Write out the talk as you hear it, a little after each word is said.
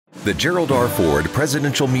The Gerald R. Ford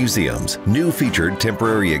Presidential Museum's new featured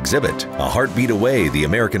temporary exhibit, A Heartbeat Away, the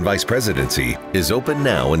American Vice-Presidency, is open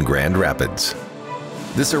now in Grand Rapids.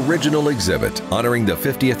 This original exhibit, honoring the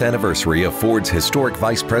 50th anniversary of Ford's historic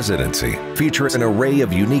vice presidency, features an array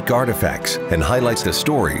of unique artifacts and highlights the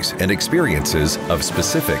stories and experiences of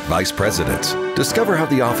specific vice presidents. Discover how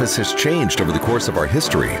the office has changed over the course of our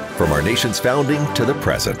history, from our nation's founding to the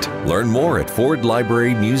present. Learn more at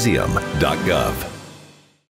fordlibrarymuseum.gov.